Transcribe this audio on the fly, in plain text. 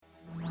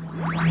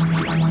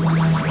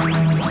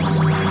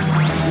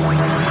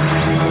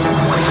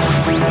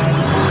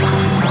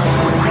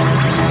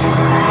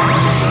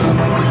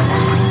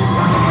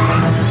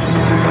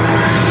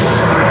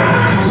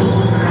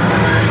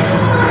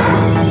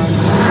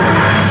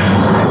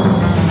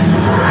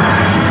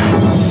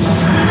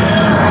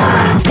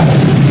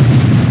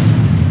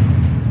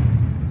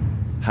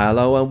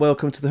Hello and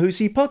welcome to the Who's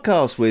He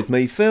podcast with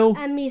me, Phil.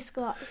 And me,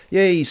 Scott.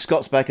 Yay,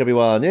 Scott's back,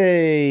 everyone.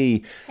 Yay.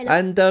 Hello.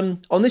 And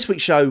on this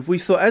week's show, we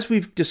thought, as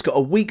we've just got a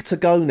week to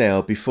go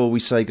now before we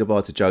say goodbye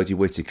to Jodie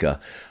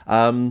Whittaker,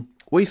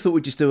 we thought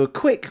we'd just do a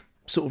quick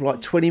sort of like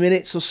 20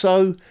 minutes or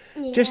so,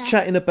 just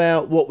chatting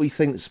about what we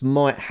think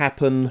might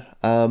happen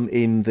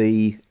in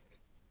the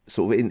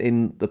sort of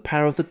in the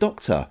power of the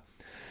Doctor.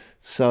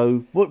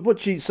 So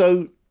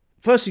so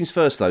first things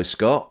first though,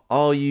 Scott,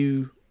 are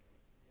you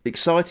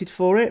excited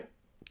for it?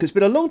 Because it's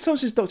been a long time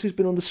since Doctor's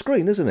been on the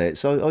screen, isn't it?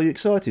 So are you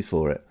excited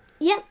for it?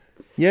 Yep.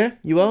 Yeah,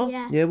 you are?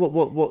 Yeah.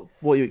 What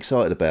are you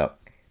excited about?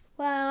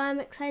 Well, I'm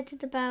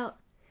excited about...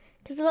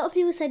 Because a lot of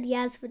people said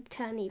Yaz would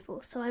turn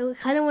evil, so I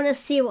kind of want to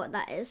see what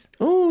that is.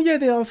 Oh, yeah,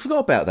 I forgot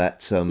about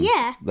that.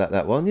 Yeah.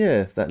 That one,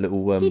 yeah. That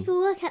little... People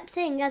were kept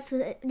saying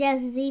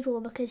Yaz is evil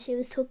because she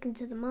was talking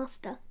to the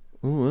Master.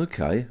 Oh,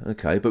 okay.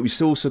 But we've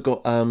still also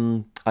got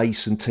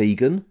Ace and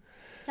Tegan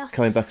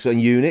coming back. So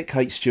Unit,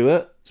 Kate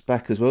Stewart is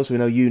back as well, so we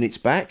know Unit's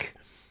back.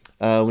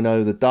 We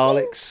know the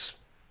Daleks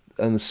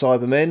and the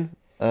Cybermen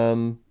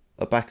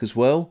are back as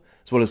well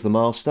as the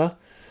Master.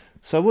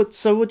 So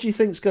what do you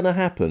think's going to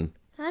happen?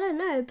 I don't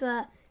know,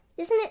 but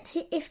isn't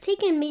it... If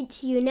Tegan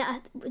meets Unit,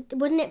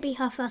 wouldn't it be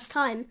her first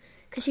time?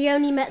 Because she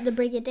only met the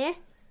Brigadier.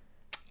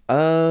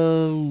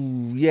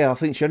 Yeah, I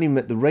think she only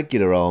met the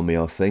regular army,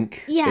 I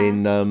think. Yeah.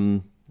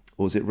 In,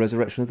 what was it,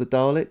 Resurrection of the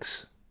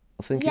Daleks?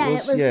 I think it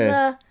was.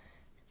 Yeah, it was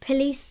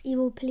the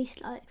evil police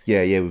lights.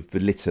 Yeah, with the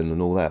Lytton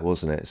and all that,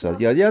 wasn't it? So,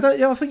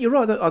 I think you're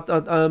right.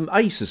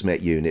 Ace has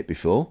met Unit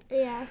before.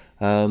 Yeah.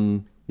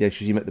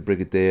 She met the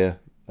Brigadier,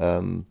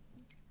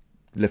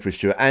 Leffery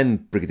Stewart,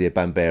 and Brigadier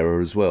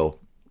Bambera as well,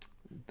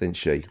 didn't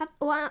she?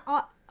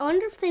 I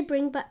wonder if they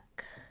bring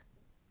back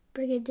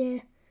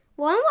Brigadier...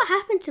 Well, what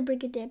happened to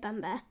Brigadier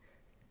Bambera?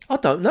 I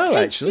don't know,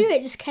 actually.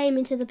 Stewart just came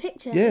into the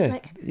picture. Yeah.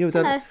 Like,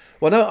 hello.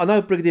 Well, I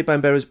know Brigadier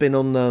Bambera's been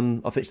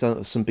on, I think she's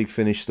done some Big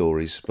Finish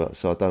stories, but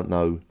so I don't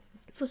know.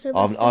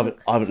 I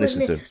haven't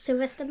listened to him.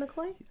 Sylvester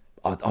McCoy?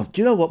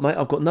 Do you know what, mate?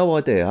 I've got no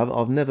idea.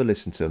 I've never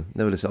listened to him.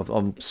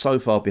 I'm so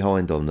far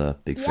behind on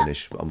Big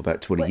Finish. I'm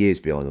about 20 years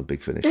behind on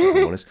Big Finish, to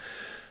be honest.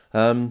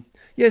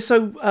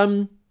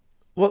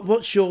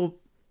 What's your...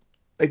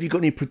 Have you got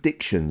any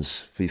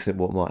predictions for you think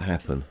what might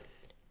happen?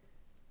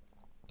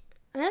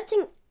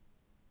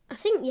 I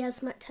think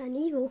Yaz might turn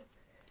evil.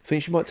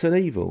 Think she might turn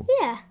evil?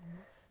 Yeah.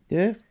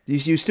 Yeah?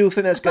 You still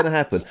think that's going to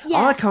happen?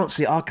 Yeah. I can't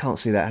see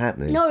that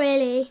happening. Not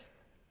really.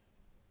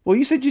 Well,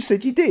 you said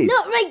you did.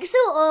 Not like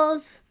sort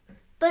of,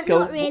 but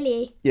not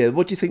really. Yeah,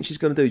 what do you think she's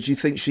going to do? Do you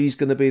think she's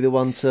going to be the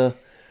one to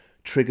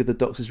trigger the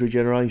Doctor's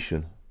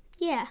regeneration?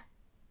 Yeah.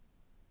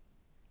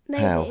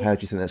 Maybe. How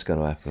do you think that's going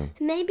to happen?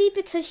 Maybe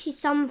because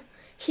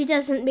she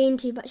doesn't mean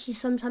to, but she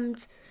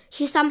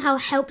somehow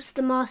helps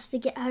the Master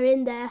get her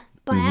in there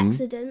by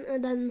accident,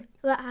 and then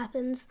that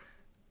happens.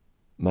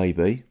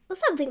 Maybe. Or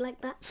something like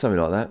that. Something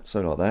like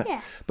that.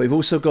 Yeah. But we've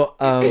also got,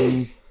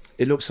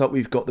 it looks like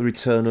we've got the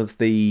return of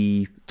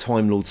the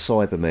Time Lord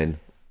Cybermen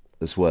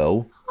as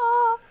well,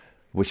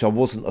 which I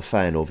wasn't a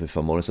fan of, if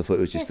I'm honest. I thought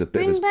it was just a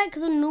bit bring back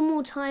the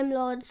normal Time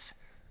Lords,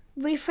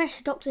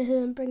 refresh Doctor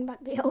Who and bring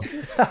back the old.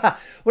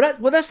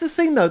 well, that's the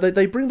thing though.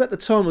 They bring back the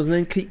Time Lords and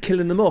then keep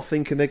killing them off,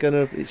 thinking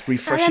it's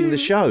refreshing the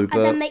show, but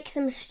and then make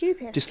them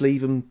stupid. Just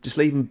leave them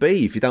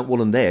be. If you don't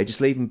want them there,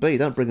 just leave them be.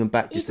 Don't bring them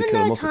back just to kill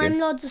them off again. Even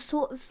though Time Lords are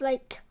sort of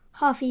like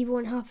half evil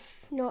and half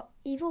not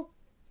evil,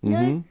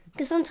 no,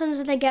 because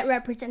sometimes they get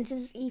represented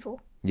as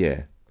evil.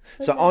 Yeah.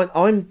 So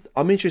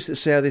I'm interested to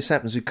see how this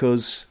happens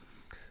because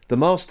the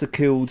Master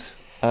killed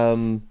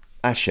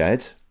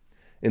Ashad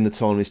in the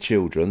Time of His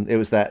Children. It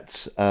was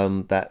that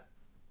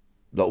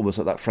almost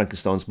like that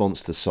Frankenstein's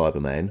monster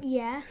Cyberman.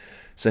 Yeah.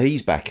 So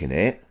he's back in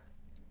it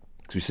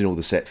because we've seen all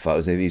the set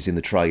photos and he's in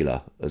the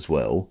trailer as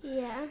well.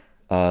 Yeah.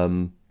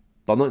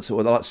 But I'd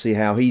like to see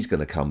how he's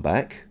going to come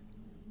back.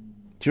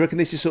 Do you reckon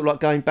this is sort of like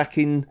going back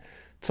in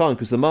time?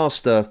 Because the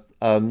Master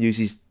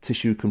uses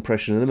tissue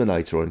compression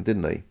eliminator on him,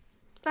 didn't he?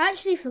 I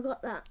actually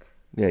forgot that.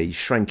 Yeah, he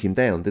shrank him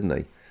down, didn't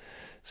he?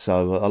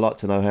 So I'd like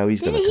to know how he's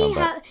going to come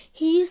back.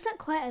 He used that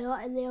quite a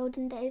lot in the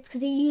olden days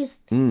because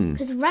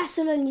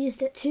Rassilon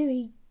used it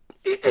too.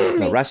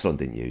 No, Rassilon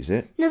didn't use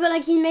it. No, but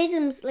like he made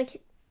them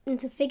like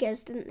into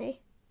figures, didn't he?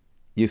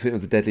 You think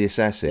of the Deadly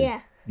Assassin?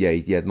 Yeah.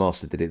 Yeah, the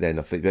Master did it then.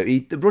 I think,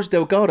 but Roger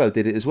Delgado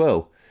did it as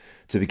well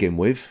to begin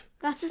with.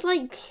 That's just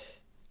like.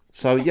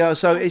 So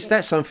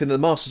that's something that the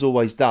Master's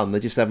always done. They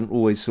just haven't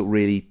always sort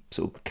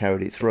of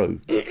carried it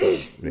through.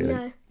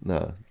 Really?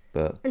 No,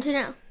 but until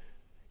now.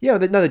 Yeah,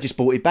 they just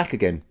brought it back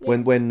again. Yeah.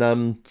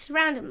 When just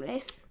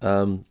randomly.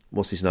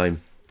 What's his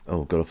name?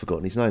 Oh God, I've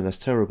forgotten his name. That's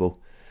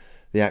terrible.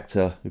 The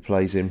actor who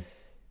plays him.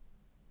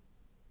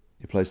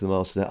 Who plays the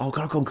Master. Oh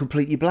God, I've gone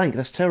completely blank.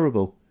 That's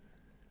terrible.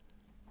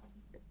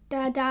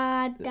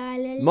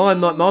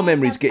 My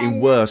memory's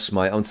getting worse,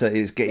 mate. I'm telling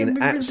you, it's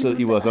getting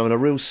absolutely worse. I'm having a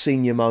real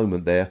senior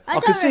moment there. I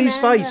can see his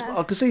face.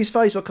 I can see his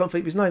face, but I can't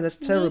think of his name. That's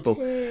terrible.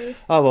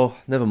 Oh well,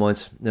 never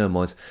mind.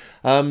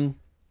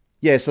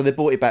 Yeah, so they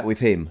brought it back with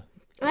him.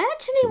 I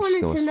actually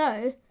wanted to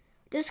know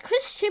Does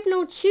Chris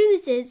Chibnall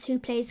chooses who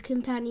plays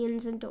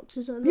companions and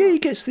doctors or not? Yeah, he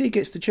gets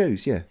to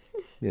choose. Yeah.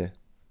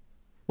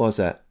 Why's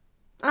that?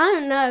 I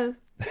don't know.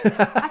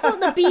 I thought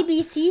the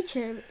BBC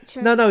chose.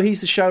 No,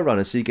 he's the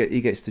showrunner, so he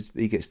gets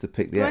to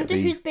pick the I wonder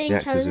who's being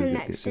chosen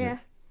next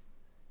year.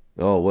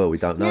 Oh well, we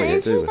don't know No, yet,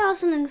 in do we?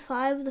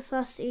 2005, the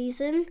first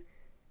season,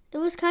 it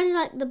was kind of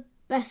like the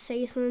best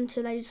season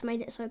until they just made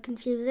it so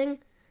confusing.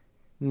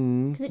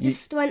 Because it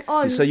just went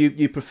on. So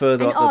you prefer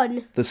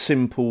the the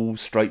simple,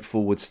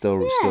 straightforward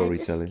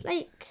storytelling?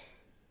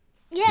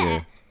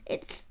 Just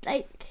it's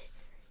like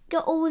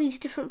got all these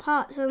different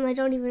parts and they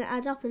don't even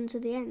add up into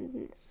the end.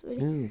 And it's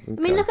really... Okay.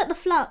 I mean, look at the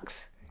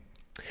flux,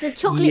 the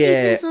chocolate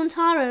eating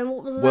Sontara, and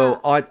what was that? Well,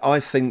 I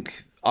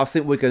think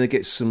we're going to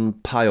get some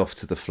payoff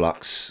to the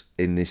flux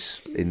in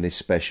this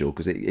special,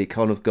 because it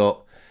kind of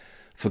got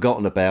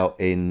forgotten about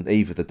in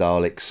either the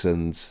Daleks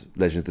and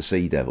Legend of the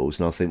Sea Devils,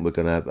 and I think we're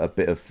going to have a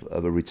bit of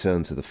a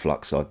return to the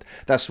flux.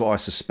 That's what I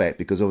suspect,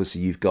 because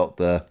obviously you've got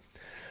the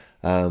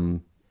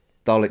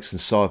Daleks and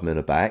Cybermen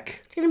are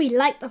back. It's going to be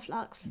like the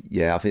flux.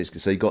 Yeah, I think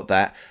so. You got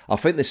that. I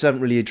think they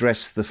haven't really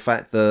addressed the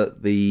fact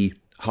that the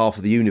half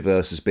of the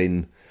universe has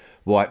been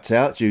wiped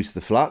out due to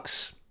the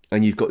flux,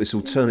 and you've got this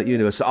alternate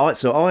universe.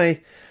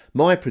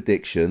 My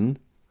prediction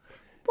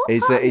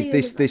is that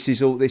this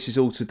is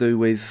all to do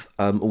with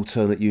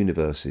alternate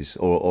universes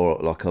or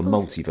like a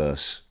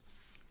multiverse.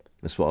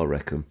 That's what I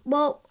reckon.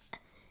 Well,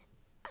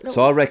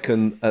 so I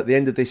reckon at the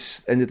end of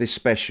this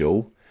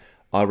special,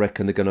 I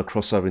reckon they're going to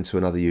cross over into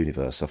another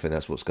universe. I think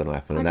that's what's going to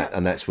happen,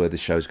 and that's where the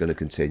show's going to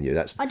continue.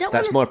 That's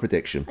my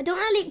prediction. I don't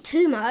want to leak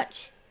too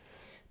much,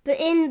 but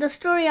in the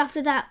story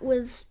after that,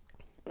 with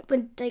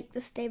when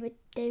this David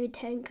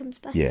Tennant comes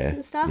back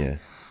and stuff. Yeah.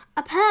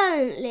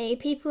 Apparently,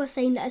 people are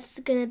saying that it's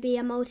going to be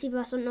a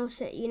multiverse or an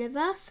alternate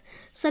universe.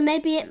 So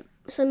maybe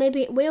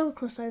it will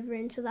cross over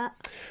into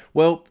that.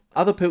 Well,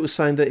 other people are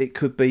saying that it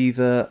could be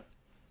that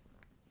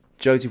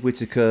Jodie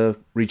Whittaker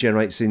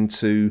regenerates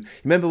into.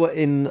 Remember what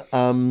in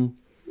what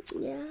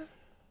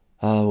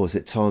was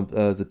it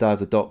the Day of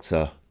the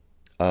Doctor?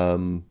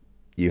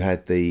 You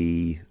had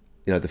the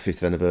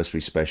 5th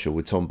anniversary special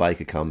with Tom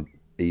Baker come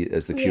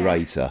as the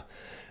curator,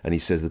 and he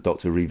says the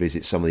Doctor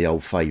revisits some of the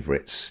old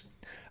favourites.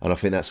 And I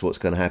think that's what's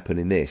going to happen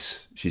in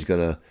this. She's going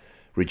to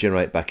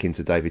regenerate back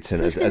into David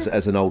Tennant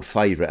as an old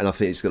favourite, and I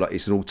think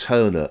it's an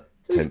alternate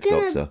 10th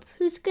Doctor.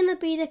 Who's going to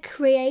be the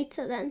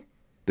creator then?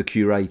 The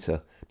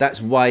curator.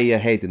 That's way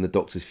ahead in the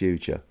Doctor's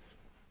future.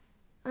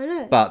 I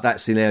know. But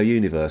that's in our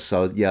universe,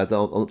 so yeah, I'm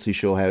not too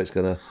sure how it's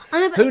going to...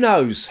 I know, who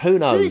knows?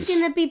 Who's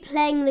going to be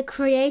playing the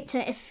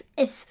creator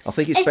if I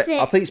think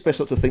it's best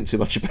not to think too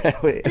much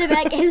about it. No,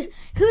 but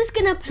who's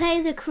going to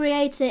play the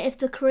creator if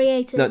the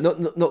creator... No,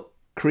 not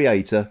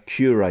creator,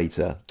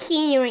 curator.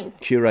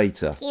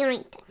 Curator.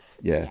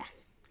 Yeah.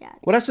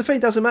 Well, that's the thing.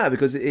 It doesn't matter,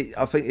 because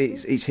I think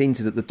it's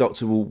hinted that the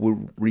Doctor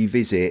will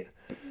revisit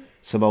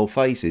some old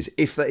faces,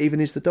 if that even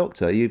is the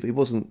Doctor. He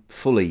wasn't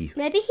fully.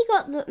 Maybe he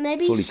got the.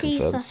 Maybe she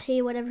slash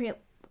he whatever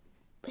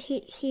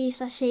he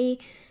slash she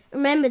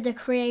remembered the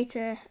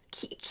curator,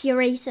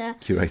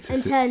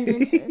 and turned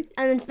into,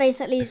 and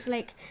basically just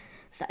like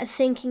started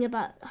thinking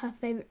about her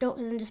favourite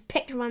Doctors and just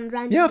picked one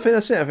randomly. Yeah, I think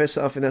that's it. I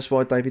think that's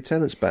why David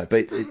Tennant's back,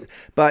 but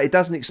it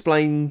doesn't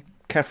explain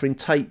Catherine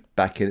Tate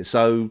back in it.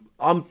 So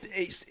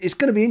it's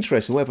going to be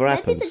interesting whatever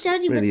happens.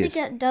 Maybe the Jodie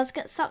Whittaker does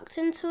get sucked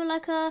into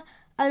like an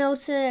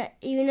alternate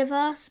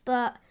universe,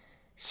 but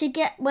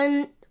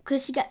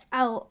because she gets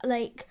out,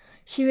 like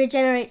she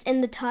regenerates in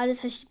the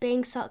TARDIS as she's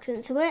being sucked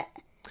into it,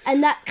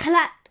 and that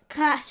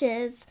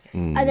clashes,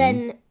 and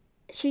then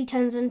she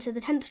turns into the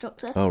 10th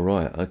Doctor. Oh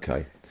right,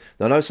 okay.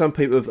 Now I know some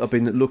people have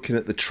been looking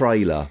at the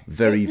trailer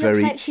very. Looks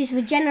like she's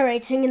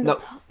regenerating in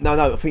the...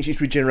 No, I think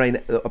she's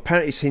regenerating.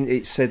 Apparently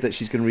it said that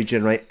she's going to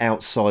regenerate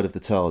outside of the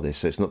TARDIS,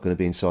 so it's not going to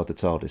be inside the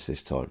TARDIS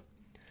this time.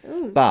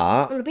 Ooh,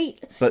 but on a beach.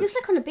 But it looks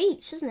like on a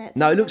beach, doesn't it?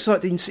 No, it looks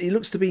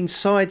to be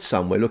inside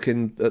somewhere.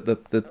 Looking at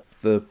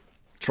the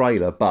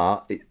trailer,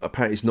 but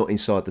apparently it's not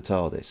inside the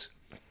TARDIS.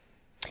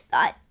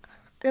 I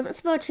don't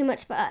spoil too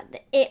much,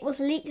 but it was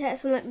leaked.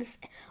 That's on like this.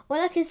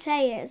 All I can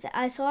say is that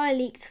I saw a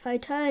leaked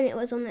photo, and it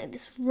was on like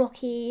this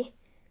rocky.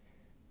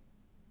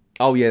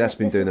 Oh yeah, that's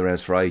been doing the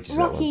rounds for ages.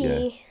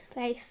 Rocky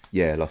place.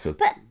 Yeah, like a.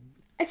 But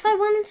if I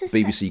wanted to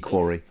BBC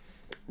quarry.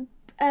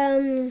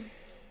 What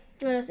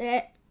was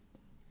it?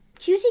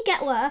 Ncuti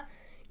Gatwa,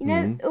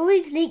 all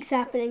these leaks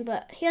happening,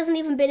 but he hasn't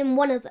even been in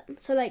one of them.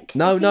 So, like,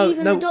 is he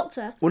even a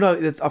Doctor? Well,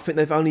 no, I think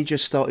they've only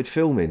just started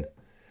filming.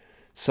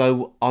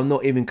 So, I'm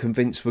not even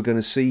convinced we're going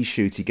to see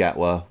Ncuti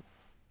Gatwa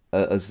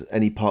as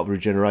any part of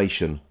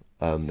Regeneration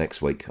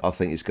next week. I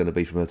think it's going to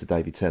be from her to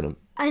David Tennant.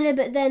 I know,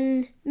 but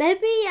then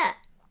maybe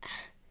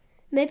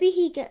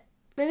the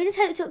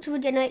 10th Doctor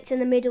regenerates in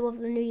the middle of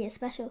the New Year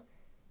special.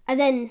 And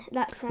then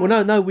that's how...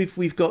 Well, no,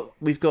 we've got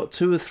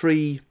 2 or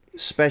 3...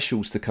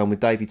 specials to come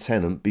with David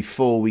Tennant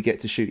before we get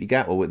to Ncuti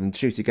Gatwa, and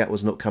Ncuti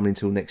Gatwa's not coming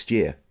until next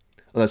year.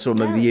 Well, that's sort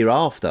of maybe the year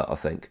after, I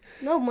think.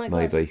 Oh my god.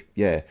 Maybe,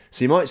 yeah.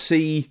 So you might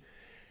see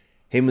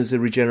him as a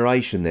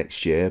regeneration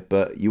next year,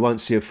 but you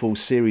won't see a full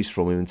series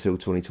from him until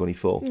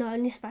 2024. No,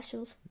 only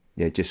specials.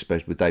 Yeah, just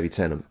special with David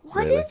Tennant.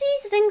 Why do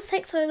these things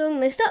take so long?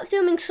 They start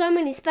filming so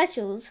many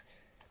specials,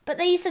 but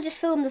they used to just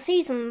film the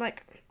season,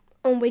 like,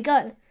 on we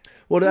go.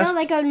 Well, now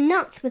they go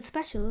nuts with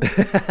specials.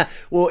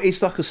 Well,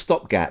 it's like a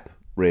stopgap,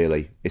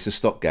 really. It's a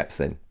stopgap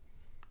thing.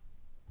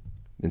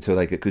 Until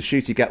they get... Because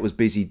Shooty Gap was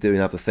busy doing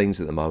other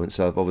things at the moment,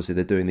 so obviously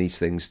they're doing these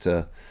things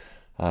to,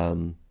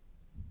 to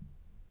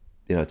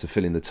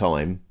fill in the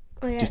time.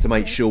 Oh, yeah, just to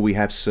make sure we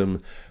have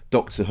some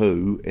Doctor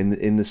Who in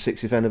the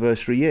 60th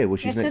anniversary year,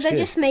 which is next year. So they're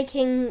just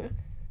making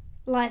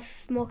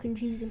life more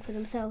confusing for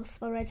themselves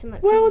by writing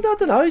like... Well, I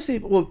don't know.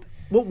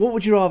 What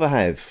would you rather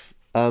have?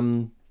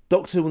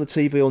 Doctor Who on the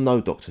TV or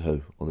no Doctor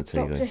Who on the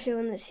TV? Doctor Who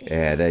on the TV.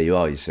 Yeah, there you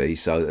are, you see.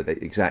 So,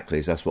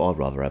 exactly, that's what I'd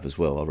rather have as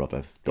well. I'd rather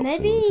have Doctor Who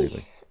on the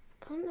TV.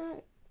 I don't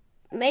know.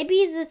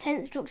 Maybe the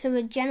 10th Doctor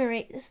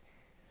regenerates...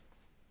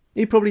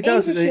 He probably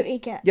does.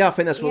 Yeah, I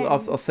think that's what I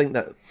think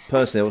that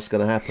personally what's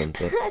going to happen.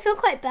 But... I feel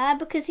quite bad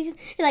because he's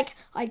like,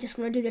 I just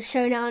want to do the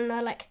show now, and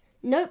they're like,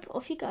 nope,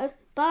 off you go,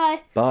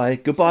 bye.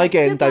 Goodbye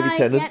again, goodbye. David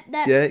Tennant.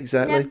 Yeah,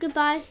 exactly. Yep,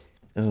 goodbye.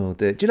 Oh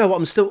dear. Do you know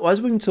what? As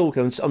we've been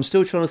talking, I'm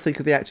still trying to think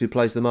of the actor who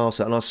plays the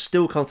Master, and I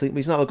still can't think.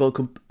 He's not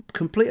gone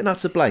complete and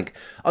utter blank.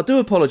 I do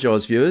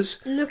apologise, viewers.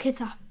 Look it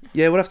up.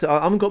 Yeah, we'll have to.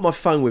 I haven't got my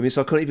phone with me,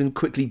 so I can't even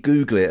quickly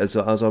Google it as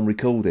I'm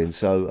recording.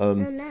 So. Oh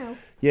no.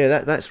 Yeah,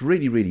 that's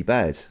really, really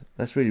bad.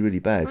 That's really, really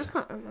bad. I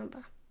can't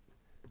remember.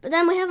 But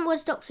then we haven't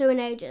watched Doctor Who in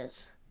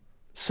ages.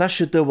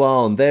 Sacha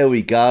Dawan, there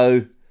we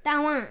go.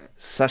 Dawan.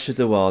 Sacha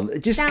Dawan.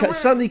 It just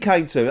suddenly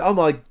came to me. Oh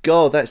my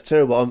God, that's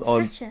terrible.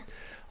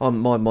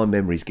 My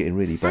memory's getting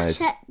really bad.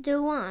 Sacha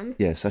Dawan.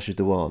 Yeah, Sacha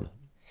Dawan.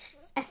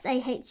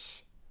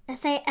 S-A-H.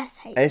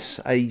 S-A-S-H.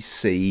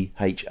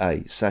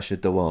 S-A-C-H-A. Sacha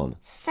Dawan.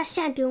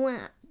 Sacha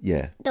Dawan.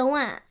 Yeah.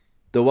 Dawan.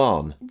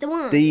 Dawan.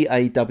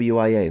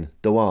 D-A-W-A-N.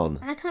 Dawan.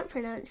 I can't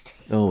pronounce it.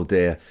 Oh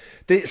dear.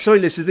 Sorry,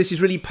 listeners, this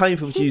is really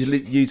painful for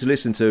you to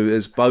listen to,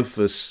 as both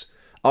of us...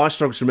 I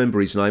struggle to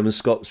remember his name and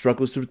Scott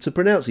struggles to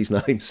pronounce his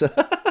name. So.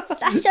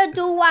 Sacha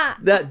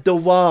Dawan. That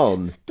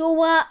Dawan.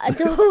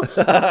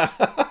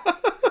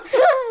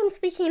 I'm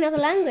speaking another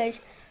language.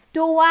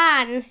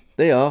 Dawan.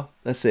 There you are.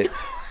 That's it.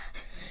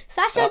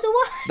 Sacha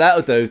Dawan.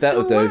 That'll do.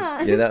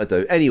 Yeah, that'll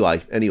do.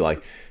 Anyway.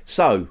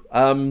 So,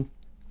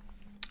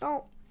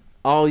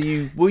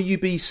 will you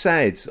be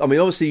sad? I mean,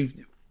 obviously,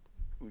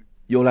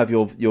 you'll have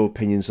your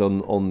opinions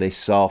on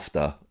this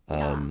after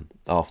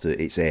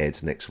it's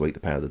aired next week, The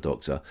Power of the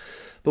Doctor.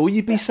 But will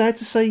you be sad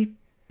to say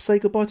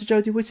goodbye to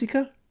Jodie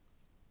Whittaker?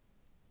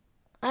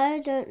 I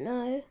don't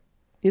know.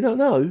 You don't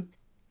know?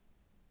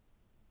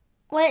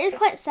 Well, it is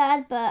quite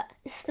sad, but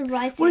it's the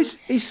writing. Well,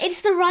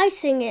 it's the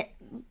writing. It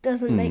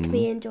doesn't make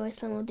me enjoy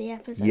some of the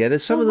episodes. Yeah,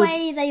 there's some the of the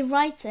way they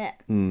write it.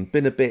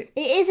 Been a bit.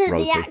 It isn't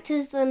ropey. the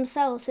actors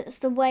themselves. It's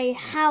the way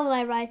how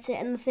they write it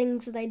and the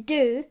things that they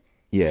do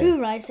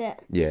to write it.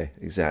 Yeah,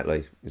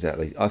 exactly.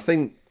 I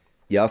think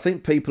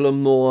people are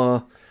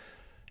more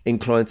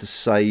inclined to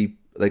say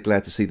they're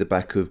glad to see the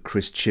back of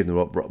Chris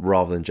Chibnall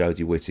rather than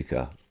Jodie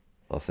Whittaker.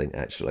 I think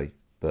actually,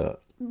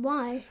 but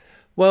why?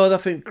 Well, I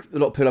think a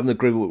lot of people haven't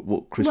agreed with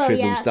what Chris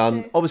Chibnall's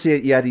done. True.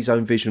 Obviously, he had his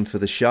own vision for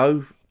the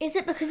show. Is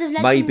it because of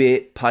Legend? Maybe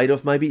it paid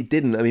off, maybe it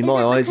didn't. I mean,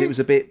 my eyes, it was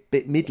a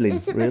bit middling.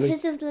 Is it really.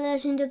 because of the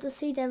Legend of the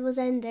Sea Devils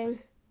ending?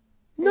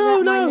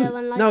 No.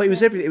 It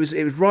was everything. It was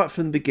right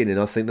from the beginning.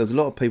 I think there's a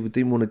lot of people who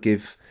didn't want to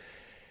give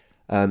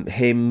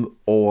him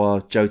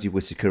or Jodie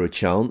Whittaker a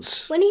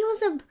chance. When he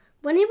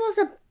was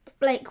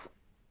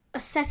a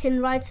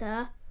second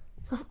writer,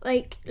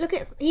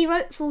 he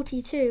wrote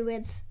 42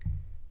 with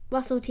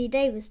Russell T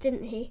Davies,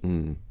 didn't he?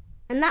 Mm.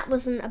 And that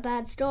wasn't a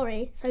bad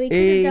story. So he could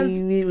have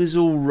done... It was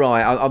all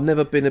right. I've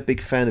never been a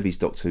big fan of his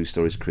Doctor Who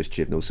stories, Chris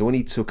Chibnall. So when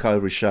he took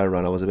over as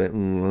showrunner, I was a bit,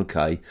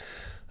 okay.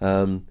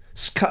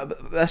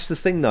 That's the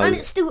thing, though. And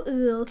it's still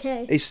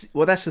okay.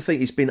 That's the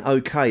thing. It's been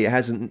okay.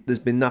 There's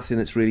been nothing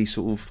that's really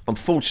sort of,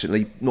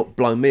 unfortunately, not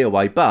blown me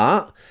away.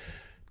 But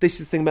this is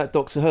the thing about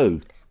Doctor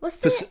Who.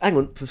 For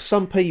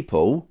some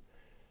people,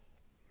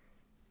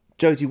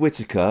 Jodie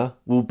Whittaker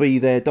will be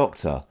their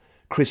Doctor.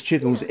 Chris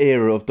Chibnall's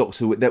era of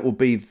Doctor Who, that will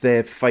be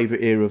their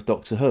favourite era of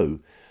Doctor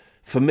Who.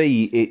 For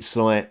me, it's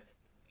like,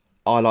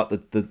 I like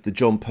the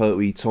John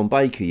Pertwee, Tom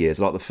Baker years,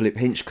 I like the Philip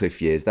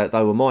Hinchcliffe years. They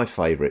were my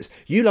favourites.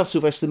 You love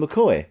Sylvester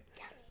McCoy,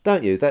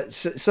 don't you?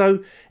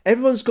 So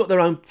everyone's got their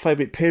own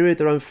favourite period,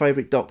 their own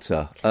favourite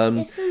Doctor.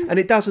 And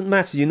it doesn't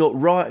matter, you're not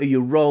right or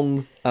you're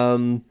wrong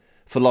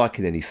for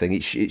liking anything.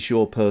 It's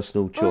your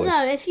personal choice.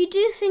 Although, if you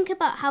do think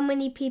about how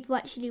many people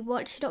actually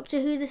watch Doctor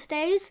Who these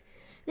days,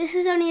 this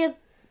is only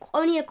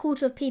a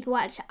quarter of people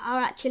are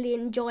actually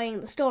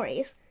enjoying the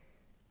stories.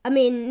 I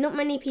mean, not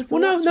many people.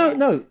 Well,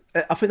 no.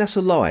 I think that's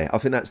a lie. I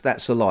think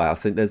that's a lie. I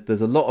think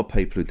there's a lot of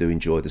people who do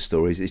enjoy the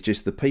stories. It's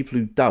just the people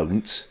who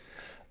don't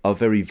are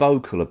very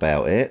vocal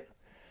about it.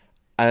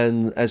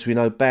 And as we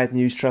know, bad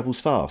news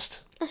travels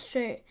fast. That's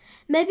true.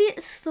 Maybe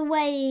it's the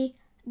way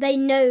they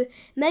know.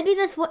 Maybe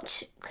they've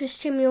watched Chris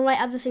Chibnall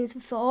write other things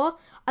before,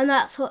 and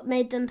that's what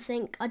made them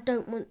think, I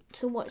don't want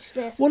to watch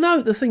this. Well,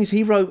 no. The thing is,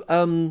 he wrote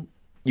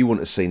you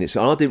wouldn't have seen it.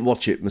 So I didn't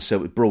watch it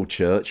myself with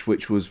Broadchurch,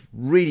 which was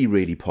really,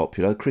 really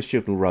popular. Chris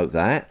Chibnall wrote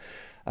that.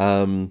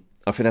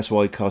 I think that's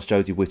why he cast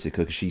Jodie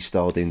Whittaker, because she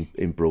starred in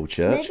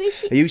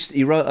Broadchurch.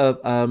 He wrote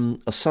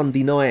a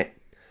Sunday night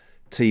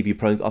TV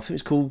program. I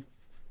think it's called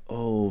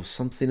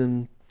something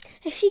and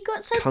If he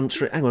got so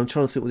country. Hang on, I'm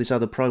trying to think what this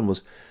other program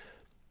was.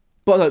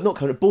 But no, not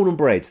country. Born and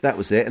Bred. That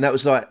was it, and that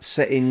was like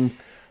set in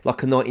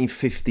like a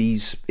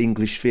 1950s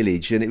English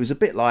village, and it was a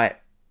bit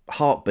like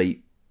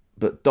Heartbeat,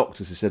 but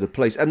doctors instead of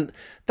police, and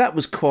that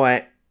was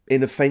quite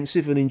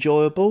inoffensive and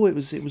enjoyable. It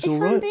was all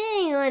right. If I'm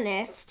being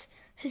honest,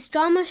 his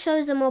drama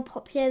shows are more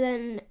popular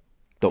than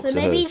Doctor so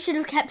maybe Who. he should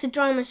have kept to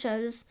drama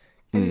shows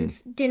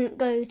and didn't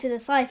go to the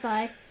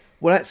sci-fi.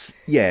 Well, that's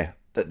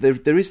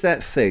There is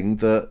that thing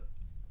that,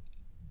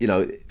 you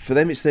know, for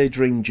them it's their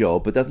dream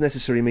job, but doesn't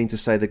necessarily mean to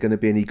say they're going to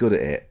be any good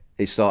at it.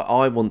 It's like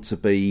I want to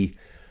be.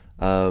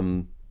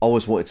 I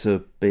always wanted to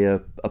be a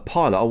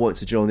pilot. I wanted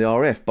to join the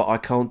RAF, but I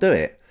can't do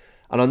it.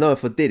 And I know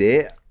if I did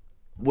it,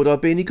 would I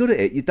be any good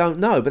at it? You don't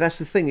know. But that's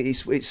the thing.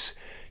 It's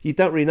you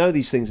don't really know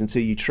these things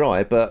until you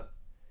try. But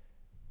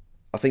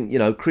I think, you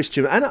know,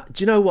 Christian, and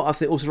do you know what? I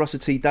think also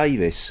Russell T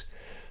Davies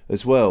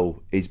as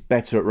well is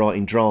better at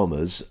writing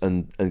dramas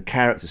and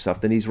character stuff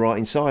than he's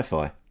writing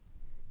sci-fi.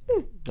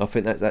 I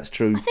think that's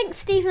true. I think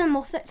Stephen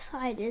Moffat's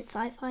side is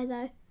sci-fi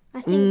though. I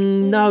think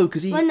no,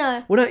 because he. Well,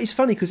 no. Well, no, it's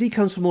funny because he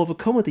comes from more of a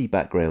comedy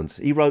background.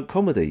 He wrote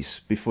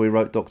comedies before he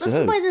wrote Doctor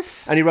Who,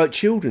 and he wrote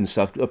children's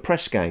stuff, a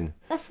press gang.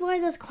 That's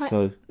why there's quite.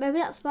 So, maybe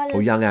that's why.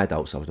 Or young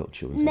adults, I was not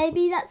children's.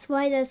 Maybe that's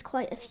why there's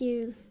quite a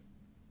few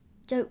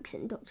jokes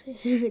in Doctor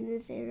Who in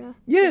this era.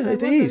 Yeah,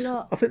 it is.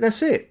 I think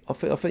that's it. I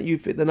think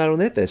you've hit the nail on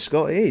the head there,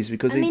 Scott. It is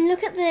because. I mean,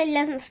 look at the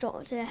 11th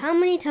Doctor. How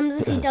many times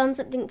has he done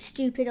something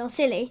stupid or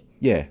silly?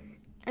 Yeah.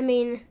 I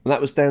mean... And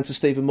that was down to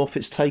Stephen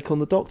Moffat's take on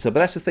the Doctor. But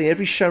that's the thing,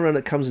 every showrunner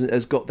that comes in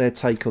has got their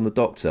take on the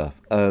Doctor.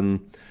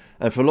 And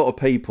for a lot of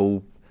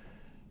people,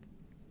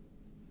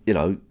 you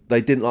know,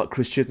 they didn't like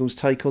Chris Chibnall's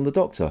take on the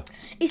Doctor.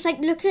 It's like,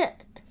 look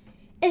at...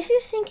 If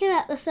you think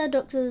about the third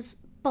Doctor's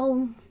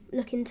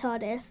bowl-looking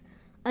TARDIS,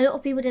 a lot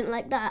of people didn't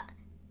like that.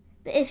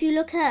 But if you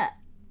look at...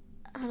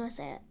 How do I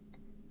say it?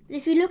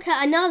 If you look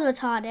at another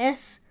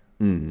TARDIS,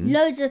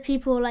 loads of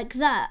people like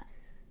that.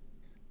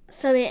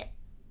 So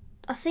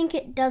I think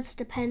it does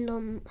depend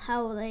on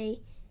how they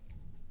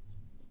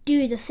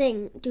do the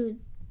thing,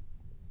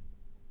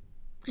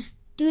 just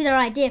do their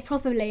idea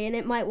properly, and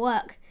it might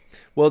work.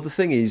 Well, the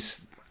thing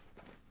is,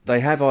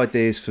 they have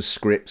ideas for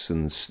scripts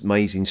and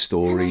amazing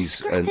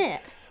stories.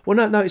 Well,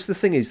 no, it's the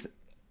thing is,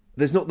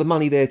 there's not the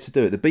money there to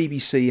do it. The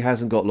BBC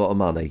hasn't got a lot of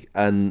money,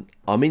 and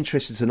I'm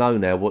interested to know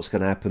now what's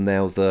going to happen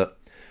now that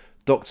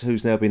Doctor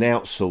Who's now been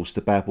outsourced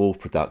to Bad Wolf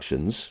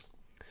Productions.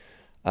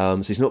 So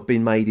it's not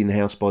been made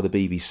in-house by the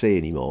BBC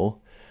anymore.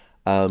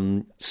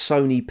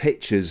 Sony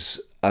Pictures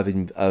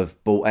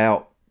have bought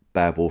out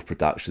Bad Wolf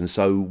Productions,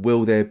 so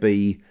will there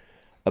be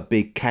a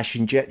big cash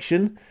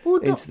injection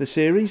into the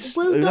series?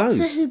 Will Who Doctor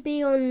knows? Who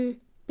be on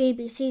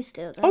BBC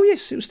still, though? Oh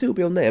yes, it'll still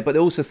be on there, but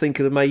they're also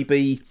thinking of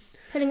maybe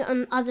putting it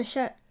on other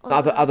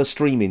other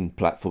streaming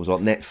platforms like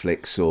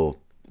Netflix or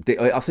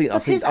I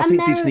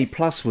think Disney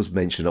Plus was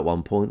mentioned at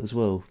one point as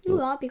well. Ooh,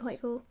 that'd be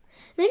quite cool.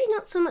 Maybe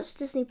not so much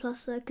Disney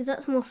Plus though, because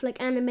that's more for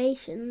like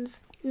animations,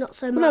 not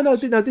so much.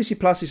 No. Disney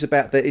Plus is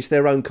about it's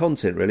their own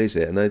content, really, is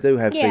it? And they do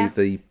have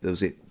the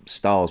was it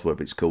Stars,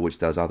 whatever it's called, which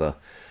does other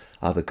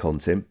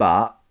content.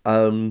 But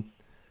who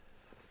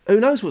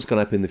knows what's going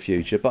to happen in the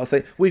future? But I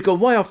think we've gone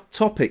way off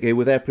topic here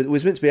with it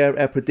was meant to be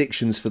our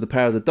predictions for the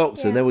Power of the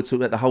Doctor. And now we're talking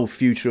about the whole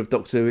future of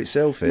Doctor Who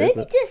itself here.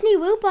 Maybe Disney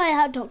will buy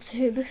out Doctor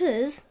Who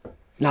because.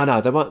 No,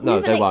 they won't.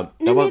 No, they won't.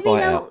 They won't buy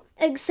it out.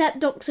 Accept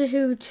Doctor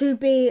Who to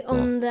be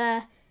on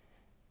their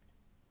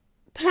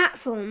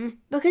platform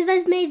because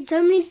they've made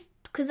so many.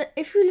 Because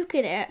if you look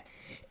at it,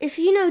 if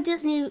you know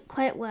Disney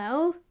quite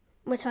well,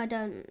 which I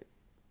don't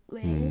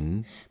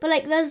really, but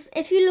like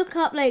if you look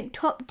up like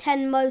top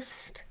 10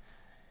 most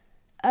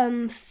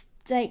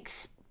like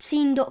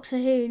seen Doctor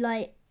Who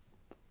like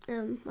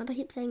what do I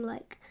keep saying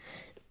like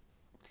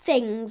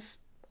things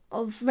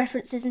of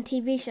references in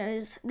TV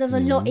shows, there's a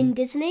lot in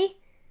Disney.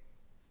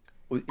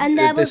 And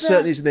there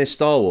certainly is in their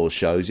Star Wars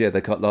shows. Yeah,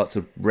 they like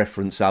to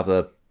reference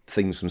other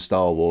things from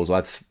Star Wars. I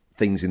have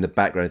things in the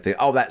background. Think,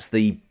 oh, that's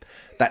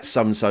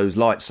so and so's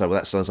lightsaber,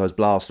 that's so and so's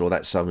blaster, or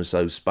that's so and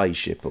so's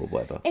spaceship, or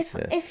whatever.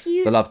 If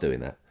you, they love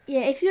doing that.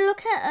 Yeah, if you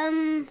look at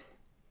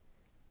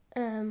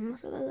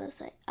what's I gonna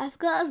say? I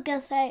forgot what I was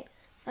gonna say.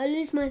 I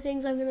lose my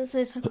things. I'm gonna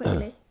say so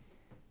quickly.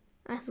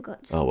 I forgot.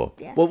 Oh well.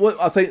 Yeah. Well,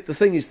 I think the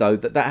thing is though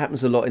that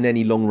happens a lot in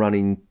any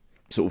long-running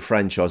sort of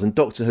franchise, and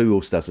Doctor Who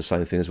also does the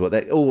same thing as well.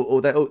 They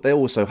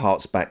also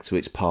harks back to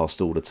its past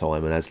all the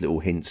time and has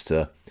little hints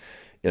to,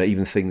 you know,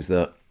 even things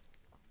that,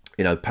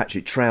 you know,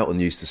 Patrick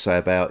Troughton used to say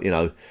about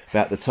the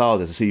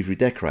TARDIS, it's easily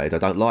redecorated. I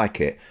don't like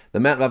it. The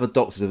amount of other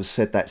doctors have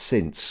said that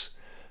since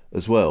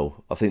as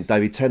well. I think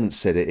David Tennant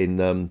said it in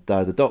Day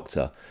of the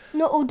Doctor.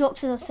 Not all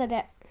doctors have said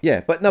it.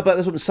 Yeah, but that's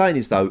what I'm saying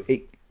is though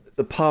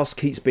the past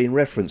keeps being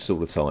referenced all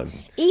the time.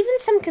 Even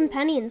some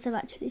companions have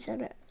actually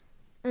said it.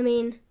 I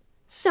mean.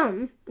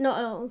 Some,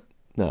 not all.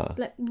 No.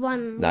 Like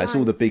one. No, it's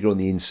all the bigger on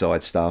the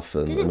inside stuff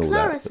and, Didn't and all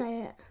Clara that.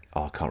 say it?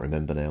 Oh, I can't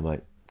remember now,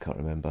 mate. Can't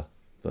remember.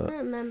 I don't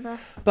remember.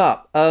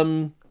 But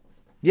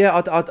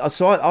yeah,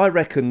 so I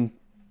reckon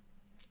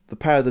the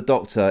Power of the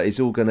Doctor is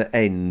all going to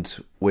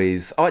end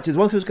with. Oh, actually, there's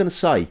one thing I was going to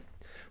say.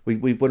 We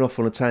went off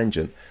on a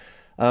tangent.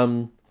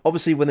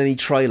 Obviously, when any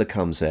trailer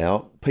comes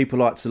out, people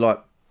like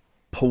to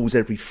pause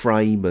every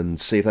frame and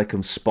see if they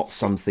can spot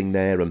something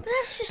there. And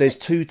there's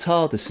two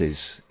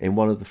TARDISes in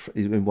one of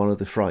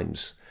the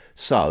frames.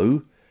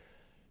 So,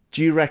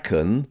 do you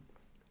reckon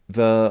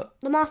the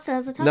Master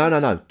has a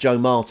TARDIS? No. Joe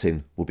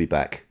Martin will be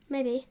back.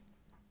 Maybe.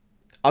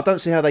 I don't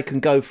see how they can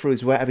go through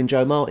without having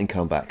Joe Martin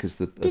come back as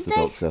the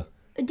Doctor.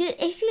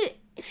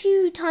 If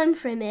you time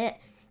frame it,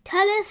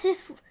 tell us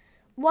if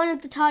one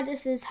of the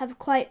TARDISes have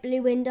quite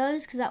blue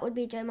windows, because that would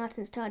be Joe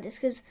Martin's TARDIS.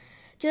 Because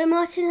Joe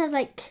Martin has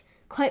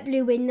quite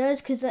blue windows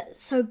because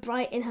it's so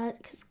bright in her.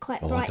 Cause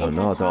quite bright in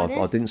her TARDIS.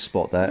 I didn't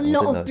spot that. There's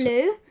a lot of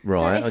blue.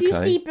 Right. So if you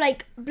see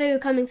blue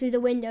coming through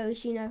the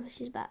windows, you know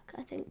she's back.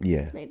 I think.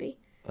 Yeah. Maybe.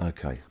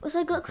 Okay. Also,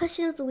 I got a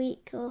question of the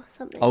week or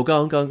something. Oh,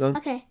 go on.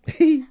 Okay.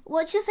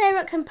 What's your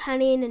favourite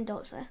companion and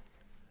Doctor?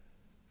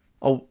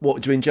 Oh,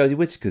 what do you mean, Jodie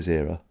Whittaker's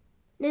era?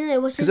 No.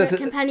 What's your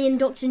favourite companion and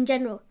Doctor in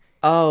general?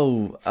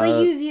 Oh. For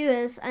you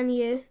viewers and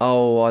you.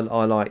 Oh,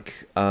 I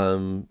like.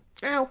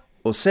 Ow.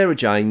 Well, Sarah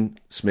Jane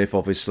Smith,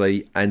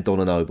 obviously, and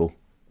Donna Noble.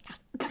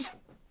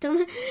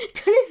 Donna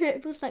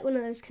Noble's like one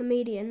of those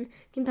comedian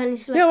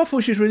companions. Yeah, I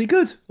thought she was really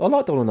good. I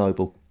like Donna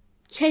Noble.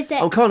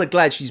 I'm kind of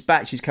glad she's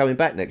back. She's coming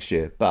back next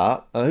year.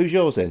 But who's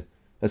yours then,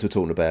 as we're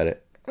talking about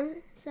it?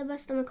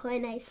 Sylvester McCoy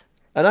and Ace.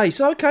 An Ace,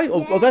 okay.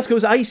 Yeah. Oh, that's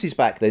because Ace is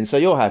back then, so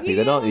you're happy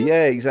then, aren't you?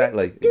 Yeah,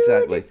 exactly.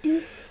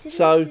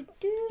 So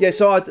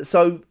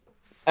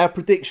our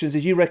predictions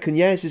is you reckon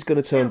Yaz is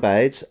going to turn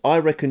bad. I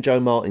reckon Joe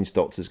Martin's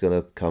Doctor's going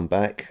to come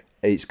back.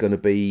 It's going to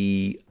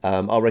be,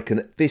 I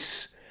reckon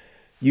this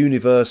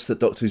universe that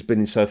Doctor Who's been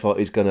in so far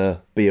is going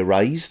to be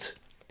erased.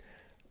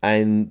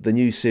 And the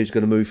new series is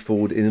going to move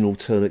forward in an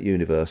alternate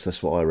universe.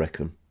 That's what I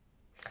reckon.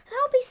 That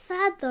would be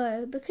sad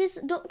though, because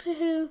Doctor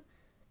Who.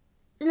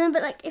 No,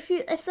 but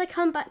if they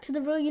come back to the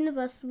real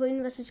universe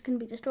is going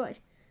to be destroyed.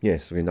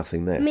 Yes, there'll be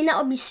nothing there. I mean, that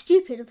would be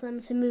stupid of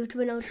them to move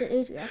to an alternate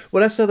universe. Well,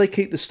 that's how they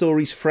keep the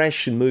stories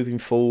fresh and moving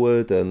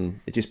forward,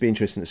 and it'd just be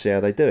interesting to see how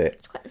they do it.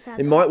 It's quite sad.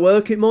 It might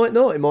work, it might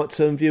not. It might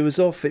turn viewers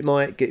off. It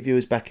might get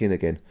viewers back in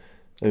again.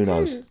 Who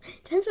knows?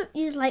 Depends what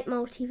you like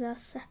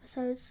multiverse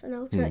episodes and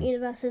alternate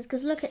universes.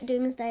 Because look at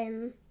Doomsday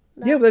and.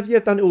 That. Yeah, well,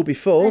 they've done it all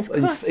before.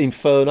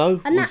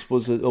 Inferno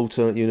was an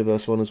alternate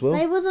universe one as well.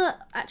 They were the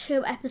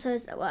actual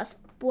episodes that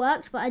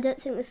worked, but I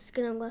don't think this is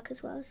going to work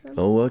as well as them.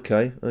 Oh,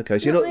 okay.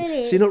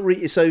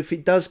 So if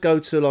it does go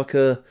to like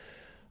a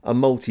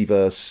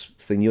multiverse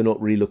thing, you're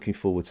not really looking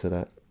forward to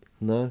that.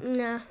 No.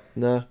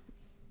 No.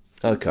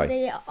 Okay.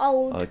 They're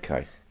old.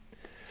 Okay.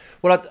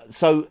 Well,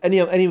 so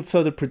any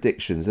further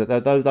predictions?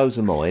 Those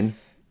are mine.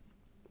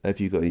 Have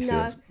you got anything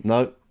else?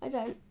 No. I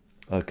don't.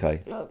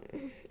 Okay. No, I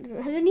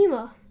don't have any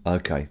more.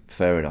 Okay,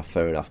 fair enough.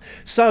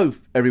 So,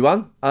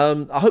 everyone,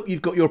 I hope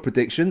you've got your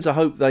predictions. I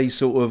hope they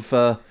sort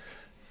of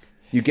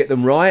you get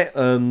them right.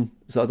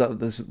 There's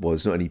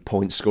not any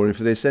point scoring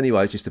for this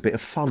anyway. It's just a bit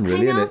of fun,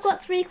 really, isn't it? I've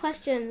got 3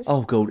 questions.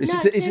 Oh, God. Is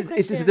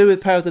it to do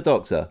with Power of the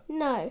Doctor?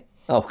 No.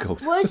 Oh,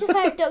 God. What is your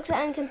favourite Doctor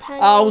and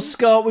companion? Oh,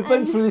 Scott, we've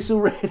been through this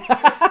already.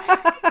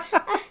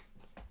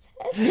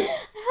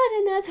 I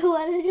don't know the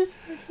one.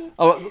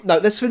 Oh, no,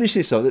 let's finish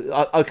this off.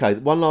 Okay,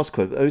 one last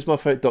quote. Who's my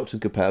favourite Doctor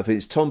and companion?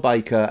 It's Tom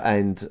Baker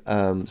and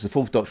it's the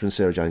 4th Doctor and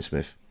Sarah Jane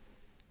Smith.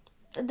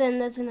 Then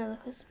there's another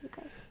question,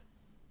 guys.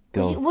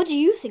 Go on. What do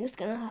you think is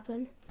going to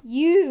happen?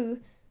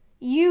 You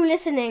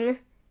listening.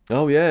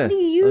 Oh, yeah. What do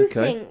you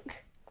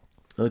think?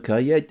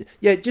 Okay,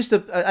 yeah. Just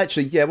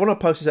actually, yeah. When I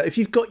post this out, if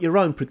you've got your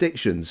own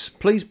predictions,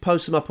 please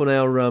post them up on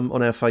our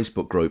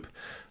Facebook group.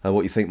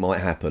 What you think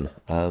might happen?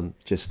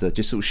 Just sort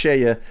of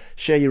share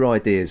your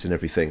ideas and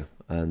everything,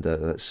 and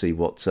let's see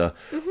what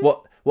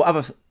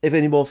other, if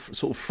any more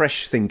sort of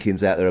fresh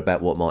thinkings out there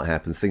about what might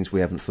happen, things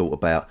we haven't thought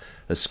about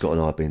as Scott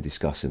and I have been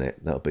discussing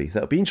it. That'll be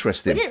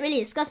interesting. We didn't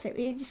really discuss it.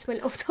 We just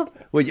went off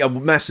topic. Well, yeah,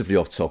 massively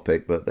off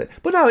topic, but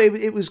no,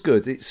 it was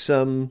good. It's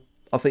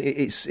I think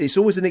it's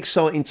always an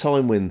exciting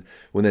time when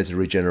there's a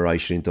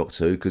regeneration in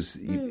Doctor Who, because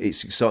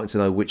it's exciting to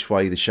know which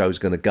way the show's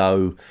going to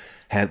go,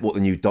 what the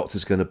new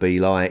Doctor's going to be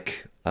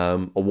like,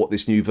 or what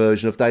this new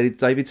version of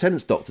David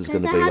Tennant's Doctor's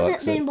going to be like. There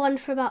hasn't been one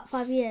for about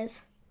 5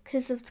 years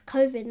because of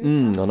COVID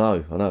and stuff.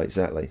 I know,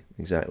 exactly.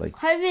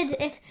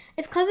 COVID,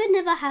 if COVID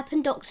never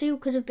happened, Doctor Who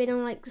could have been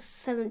on like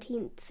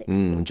 17th, 16th.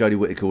 And Jodie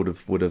Whittaker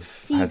would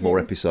have had more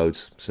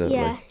episodes, certainly.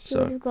 Yeah, she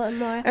would have gotten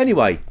more.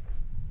 Anyway,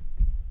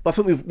 I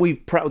think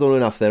we've prattled on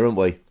enough there, haven't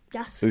we?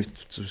 Yes.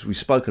 We've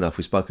spoken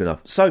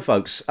enough. So,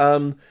 folks,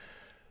 Paul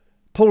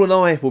and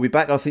I will be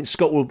back. I think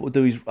Scott will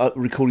do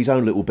record his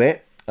own little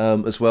bit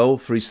as well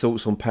for his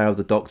thoughts on Power of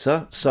the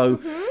Doctor.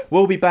 So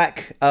we'll be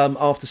back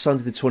after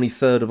Sunday the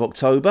 23rd of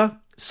October.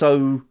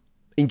 So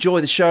enjoy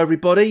the show,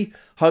 everybody.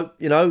 Hope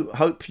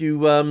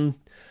you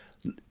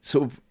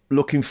sort of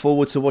looking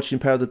forward to watching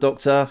Power of the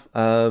Doctor.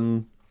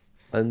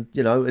 And,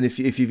 and if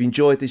you've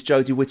enjoyed this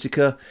Jodie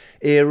Whittaker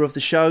era of the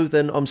show,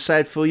 then I'm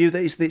sad for you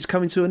that it's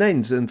coming to an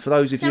end. And for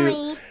those of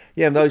you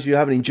who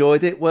haven't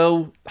enjoyed it,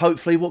 well,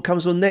 hopefully what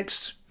comes on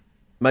next,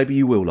 maybe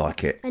you will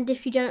like it. And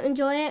if you don't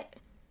enjoy it,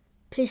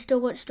 please still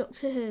watch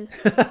Doctor Who.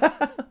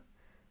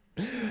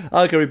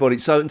 Okay, everybody.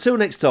 So until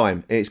next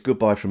time, it's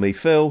goodbye from me,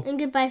 Phil. And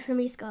goodbye from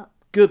me, Scott.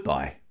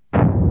 Goodbye.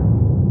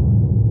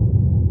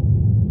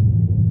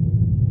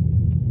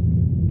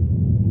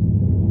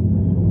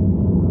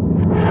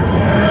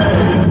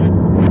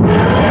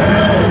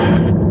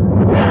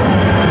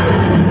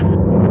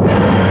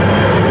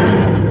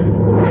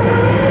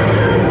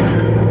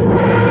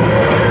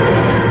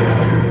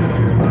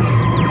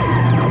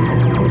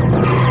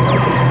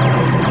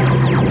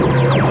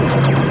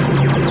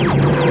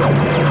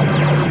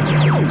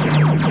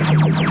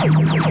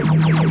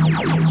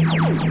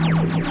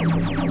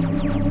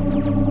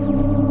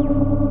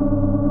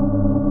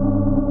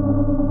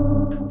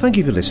 Thank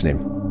you for listening.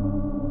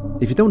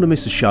 If you don't want to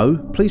miss a show,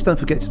 please don't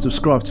forget to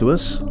subscribe to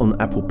us on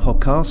Apple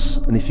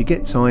Podcasts, and if you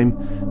get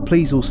time,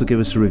 please also give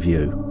us a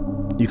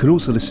review. You can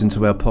also listen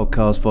to our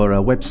podcast via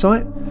our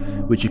website,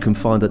 which you can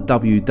find at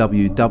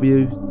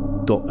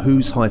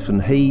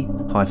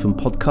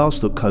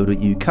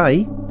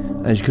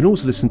www.whos-he-podcast.co.uk, and you can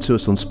also listen to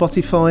us on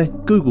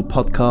Spotify, Google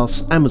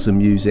Podcasts, Amazon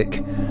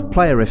Music,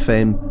 Player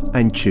FM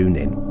and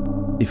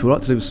TuneIn. If you'd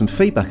like to leave us some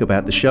feedback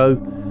about the show,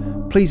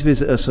 please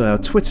visit us on our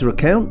Twitter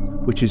account,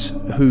 which is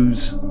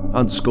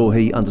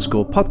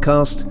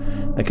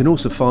whos_he_podcast, and can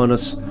also find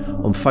us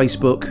on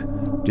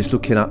Facebook, just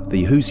looking up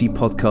the Who's He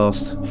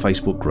Podcast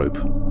Facebook group.